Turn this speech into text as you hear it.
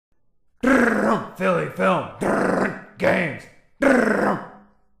Philly film. Games.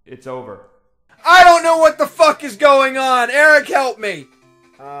 It's over. I don't know what the fuck is going on. Eric, help me.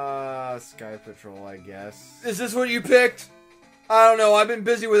 Sky Patrol, I guess. Is this what you picked? I don't know. I've been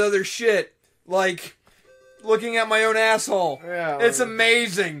busy with other shit. Like, looking at my own asshole. Yeah. It's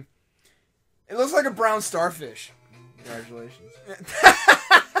amazing. It looks like a brown starfish. Congratulations.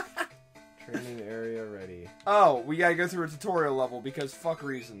 Training area ready. Oh, we gotta go through a tutorial level because fuck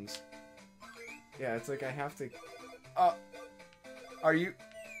reasons. Yeah, it's like I have to... Are you...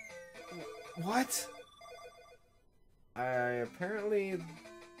 What? Apparently,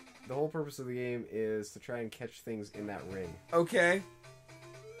 the whole purpose of the game is to try and catch things in that ring. Okay.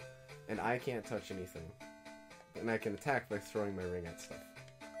 And I can't touch anything. And I can attack by throwing my ring at stuff.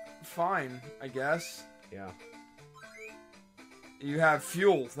 Fine, I guess. Yeah. You have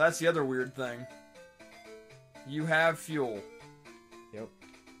fuel. That's the other weird thing. You have fuel. Yep.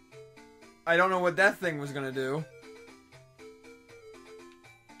 I don't know what that thing was gonna do.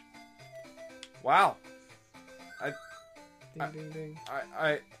 Wow. Ding, ding, ding.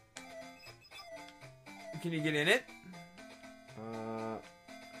 Can you get in it?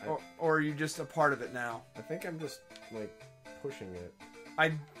 Or are you just a part of it now? I think I'm just, like, pushing it.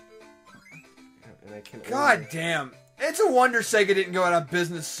 And I can God damn. It's a wonder Sega didn't go out of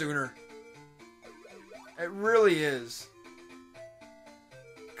business sooner. It really is.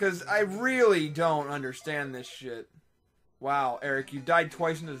 Because I really don't understand this shit. Wow, Eric, you died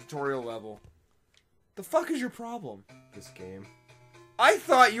twice in the tutorial level. The fuck is your problem? This game. I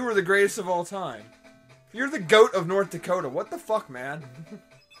thought you were the greatest of all time. You're the GOAT of North Dakota. What the fuck, man?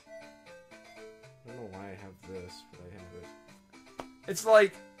 I don't know why I have this, but I have it. It's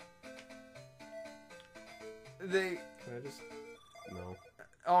like... Can I just... No.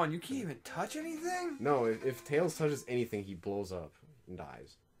 Oh, and you can't even touch anything? No, if Tails touches anything, he blows up and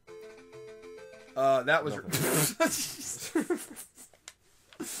dies. That was...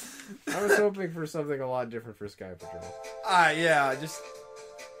 I was hoping for something a lot different for Sky Patrol. Yeah, just...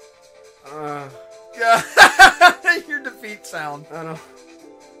 Yeah. Your defeat sound. I don't know.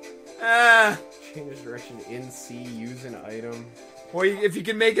 Ah. Change direction in C, use an item. Well, if you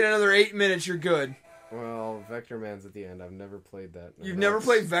can make it another 8 minutes, you're good. Well, Vector Man's at the end. I've never played that. You've never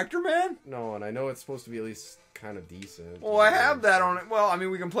played Vector Man? No, and I know it's supposed to be at least kind of decent. Well, I have that on it. Well, I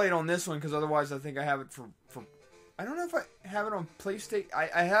mean, we can play it on this one, because otherwise I think I have it for... I don't know if I have it on PlayStation...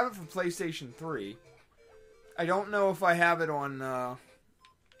 I have it for PlayStation 3. I don't know if I have it on... am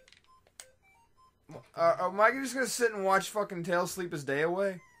I just gonna sit and watch fucking Tails sleep his day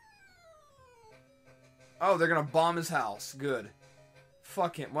away? Oh, they're gonna bomb his house. Good.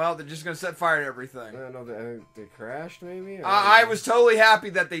 Fuck him. Well, they're just gonna set fire to everything. I know, I think they crashed, maybe? I was totally happy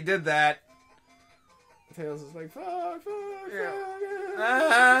that they did that. Tails is like, fuck, Yeah.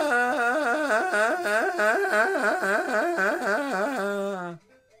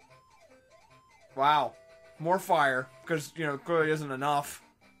 Wow. More fire. Because, you know, clearly isn't enough.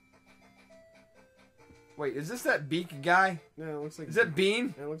 Wait, is this that Beak guy? Yeah, it looks like... Is that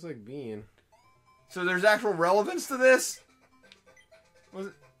Bean? Yeah, it looks like Bean. So there's actual relevance to this? Was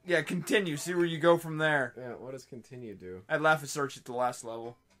it? Yeah, continue. See where you go from there. Yeah, what does continue do? I'd laugh at search at the last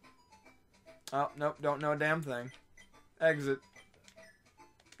level. Oh, nope, don't know a damn thing. Exit.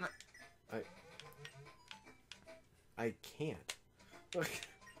 I can't.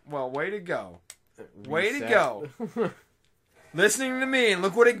 Well, way to go. Reset. Way to go. Listening to me, and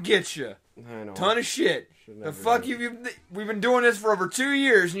look what it gets you. I know. Ton of shit. The fuck we've been doing this for over 2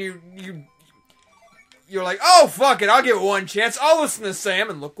 years, and you're like, oh, fuck it, I'll give it one chance. I'll listen to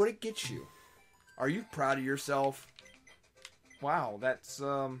Sam, and look what it gets you. Are you proud of yourself? Wow, that's,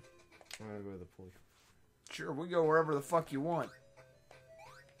 I'm gonna go to the police. Sure, we go wherever the fuck you want.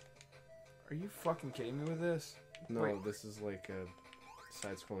 Are you fucking kidding me with this? No, Wait. this is like a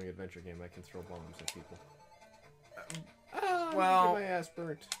side-scrolling adventure game. I can throw bombs at people. Well... Get my ass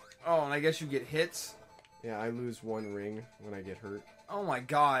burnt. Oh, and I guess you get hits? Yeah, I lose one ring when I get hurt. Oh my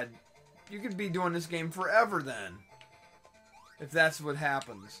god. You could be doing this game forever then. If that's what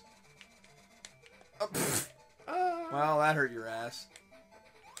happens. Well, that hurt your ass.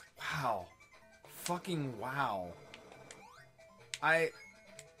 Wow. Fucking wow. I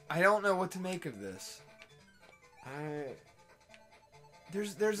don't know what to make of this. There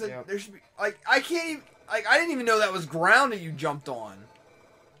should be, like, I can't even, like, I didn't even know that was ground that you jumped on.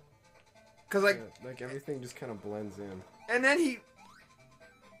 Cause like everything just kind of blends in. And then he...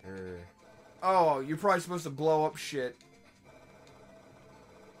 Oh, you're probably supposed to blow up shit.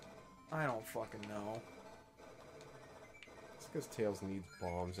 I don't fucking know. It's because Tails needs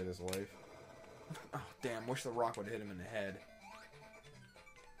bombs in his life. Oh, damn. Wish the rock would hit him in the head.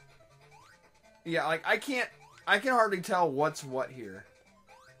 Yeah, like, I can hardly tell what's what here.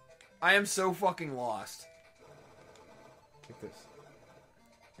 I am so fucking lost. Like this.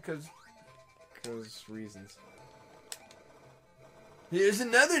 Because reasons. here's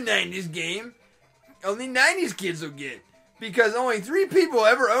another 90s game only 90s kids will get. Because only 3 people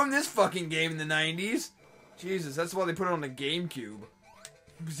ever owned this fucking game in the 90s. Jesus, that's why they put it on the GameCube.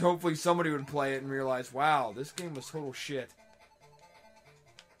 Because hopefully somebody would play it and realize, wow, this game was total shit.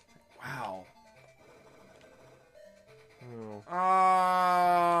 Wow. Oh.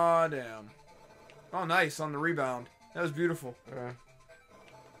 Ah, damn. Oh, nice, on the rebound. That was beautiful.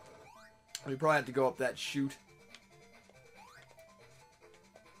 We probably have to go up that chute.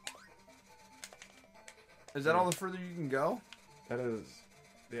 Is that all the further you can go? That is...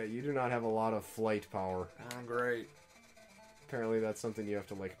 Yeah, you do not have a lot of flight power. Oh, great. Apparently that's something you have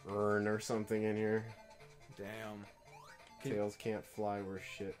to, like, earn or something in here. Damn. Tails can't fly worth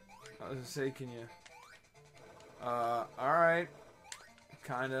shit. I was gonna say, can you... alright.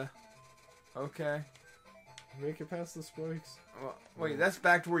 Kinda. Okay. Make it past the spikes. Well, wait, that's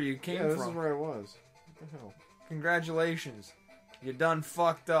back to where you came Yeah, this from. is where I was. What the hell? Congratulations. You done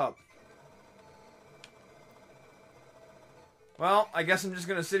fucked up. Well, I guess I'm just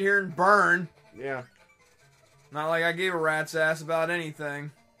gonna sit here and burn. Yeah. Not like I gave a rat's ass about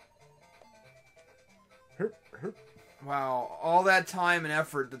anything. Herp, herp. Wow, all that time and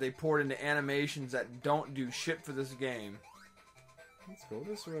effort that they poured into animations that don't do shit for this game. Let's go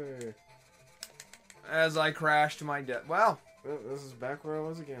this way. As I crash to my death. Wow. Oh, this is back where I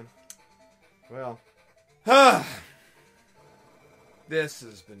was again. Well, this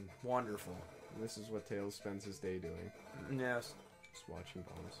has been wonderful. this is what Tails spends his day doing. Yes. Just watching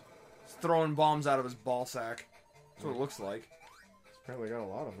bombs. He's throwing bombs out of his ball sack. That's what it looks like. He's apparently got a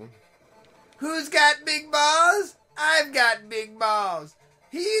lot of them. Who's got big balls? I've got big balls.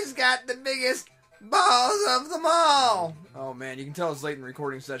 He's got the biggest balls of them all. Oh man, you can tell it's late in the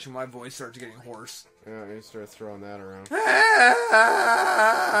recording session. My voice starts getting hoarse. Yeah, you start throwing that around. Alright,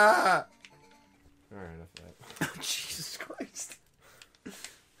 enough of that. Jesus Christ.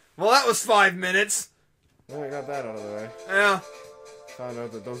 Well, that was 5 minutes. Well, I got that out of the way. Yeah. Found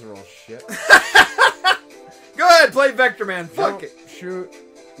out that those are all shit. Go ahead, play Vector Man. Fuck Jump, it. shoot,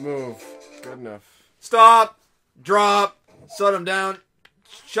 move. Good enough. Stop. Drop. Shut him down.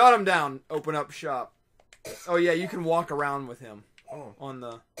 Shut him down. Open up shop. Oh yeah, you can walk around with him Oh, on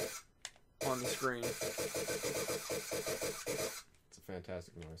the screen. it's a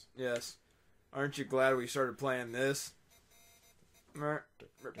fantastic noise. Yes. Aren't you glad we started playing this? I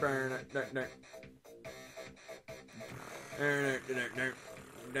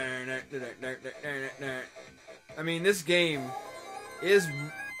mean, this game is,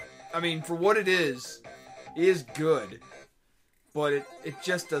 I mean, for what it is good, but it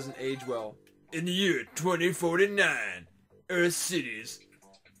just doesn't age well. In the year 2049, Earth cities,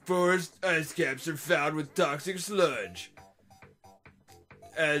 forest ice caps are found with toxic sludge.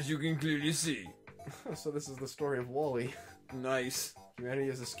 As you can clearly see. So this is the story of Wall-E. Nice. Humanity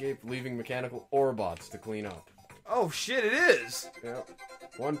has escaped, leaving mechanical Orbots to clean up. Oh shit, it is! Yep.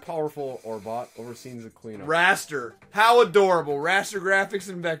 One powerful Orbot oversees the cleanup. Raster. How adorable. Raster graphics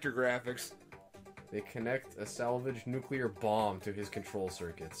and vector graphics. They connect a salvaged nuclear bomb to his control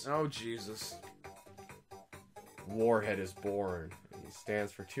circuits. Oh, Jesus. Warhead is born. He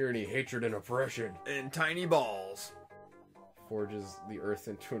stands for tyranny, hatred, and oppression. And tiny balls. Forges the Earth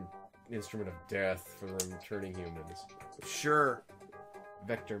into an instrument of death for the returning humans. Sure.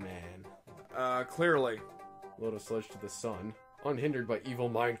 Vector Man. Clearly. Load a sludge to the sun. Unhindered by evil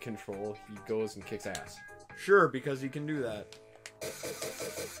mind control, he goes and kicks ass. Sure, because he can do that.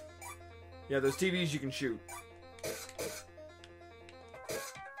 Yeah, those TVs you can shoot.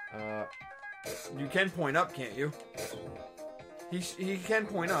 You can point up, can't you? He can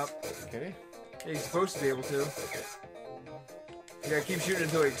point up. Okay. Yeah, he's supposed to be able to. You gotta keep shooting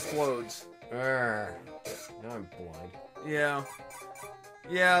until he explodes. Now I'm blind. Yeah.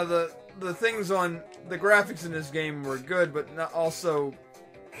 Yeah, the things on the graphics in this game were good, but not also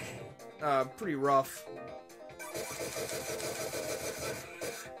pretty rough.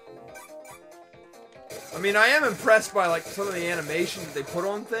 I mean, I am impressed by like some of the animation that they put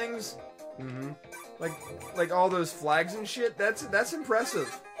on things. Mm-hmm. Like all those flags and shit. That's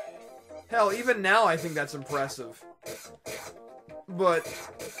impressive. Hell, even now I think that's impressive. But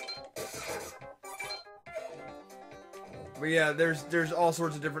yeah, there's all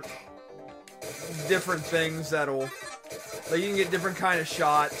sorts of different things that'll, like, you can get different kind of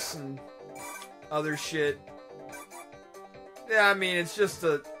shots and other shit. Yeah, I mean, it's just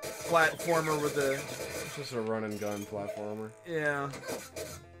a platformer with a... It's just a run and gun platformer. Yeah.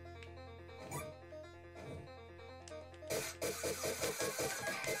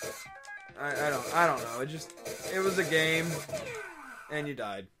 I don't know. It was a game, and you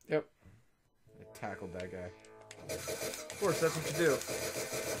died. Yep. I tackled that guy. Of course, that's what you do.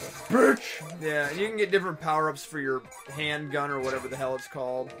 Bitch! Yeah, and you can get different power-ups for your handgun or whatever the hell it's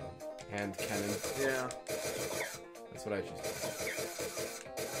called. Hand cannon. Yeah. That's what I choose.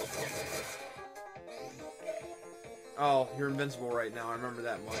 Oh, you're invincible right now. I remember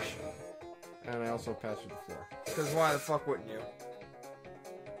that much. And I also passed through the floor. Because why the fuck wouldn't you?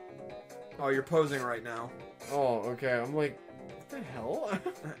 Oh, you're posing right now. Oh, okay. I'm like, what the hell?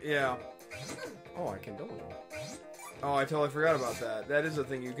 Yeah. Oh, I can go with it. Oh, I totally forgot about that. That is a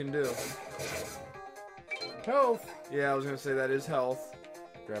thing you can do. Health! Yeah, I was gonna say that is health.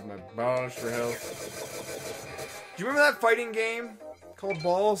 Grab my balls for health. Do you remember that fighting game called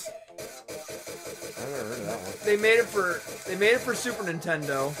Balls? I've never heard of that one. They made it for Super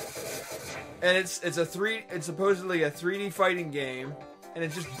Nintendo, and it's supposedly a 3D fighting game, and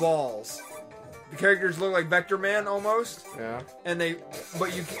it's just balls. The characters look like Vector Man almost, Yeah? and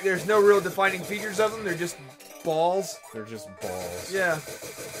there's no real defining features of them. They're just balls. They're just balls. Yeah,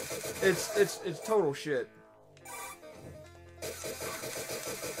 it's total shit.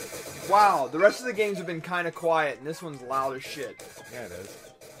 Wow, the rest of the games have been kind of quiet, and this one's loud as shit. Yeah, it is.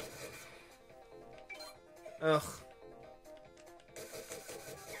 Ugh.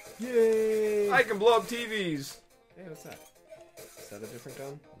 Yay! I can blow up TVs. Hey, what's that? Is that a different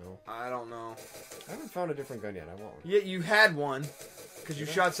gun? No. I don't know. I haven't found a different gun yet. I want one. Yeah, you had one, because you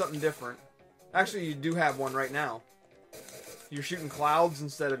shot something different. Actually, you do have one right now. You're shooting clouds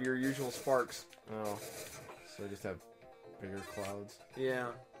instead of your usual sparks. Oh. So I just have bigger clouds. Yeah.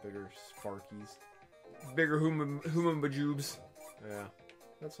 Bigger sparkies. Bigger humabajubes. Yeah.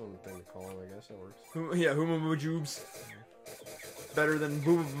 That's one thing to call them, I guess. That works. Yeah, humabajubes. Better than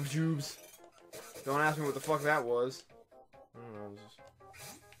boobabajubes. Don't ask me what the fuck that was. I don't know. I was just...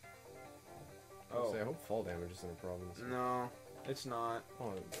 Oh. I hope fall damage isn't a problem. No, it's not.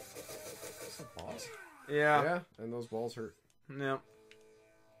 Oh, it's a boss? Yeah. Yeah, and those balls hurt. No.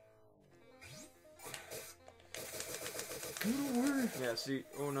 Yeah, see.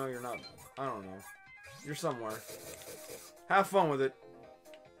 Oh, no, you're not. I don't know. You're somewhere. Have fun with it.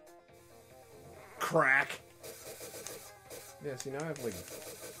 Crack. Yeah, see, now I have, like,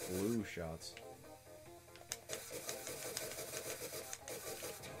 blue shots.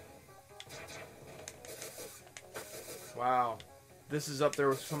 Wow. This is up there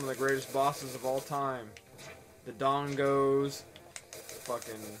with some of the greatest bosses of all time. The Dongos.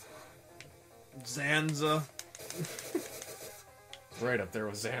 Fucking... Zanza. Right up there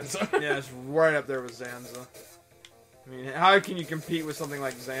with Zanza. Yeah, it's right up there with Zanza. I mean, how can you compete with something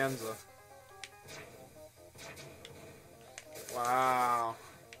like Zanza? Wow.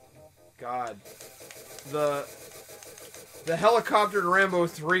 God. The helicopter in Rambo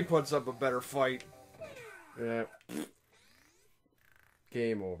 3 puts up a better fight. Yeah.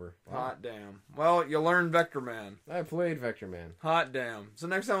 Game over. Wow. Hot damn. Well, you learned Vector Man. I played Vector Man. Hot damn. So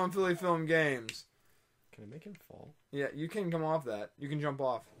next time on Philly Film Games... Can I make him fall? Yeah, you can come off that. You can jump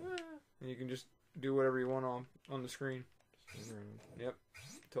off. And you can just do whatever you want on the screen. Just move around. Yep.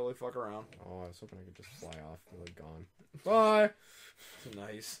 Totally fuck around. Oh, I was hoping I could just fly off and be like, gone. Bye!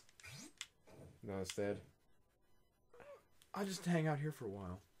 Nice. No, instead, I'll just hang out here for a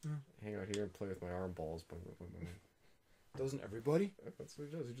while. hang out here and play with my arm balls. Doesn't everybody? That's what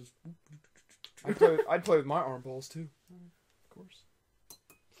he does. He just... I'd play with my arm balls too. Of course.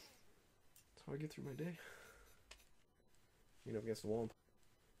 That's how I get through my day. Meet up against the wall.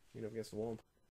 Meet up against the wall.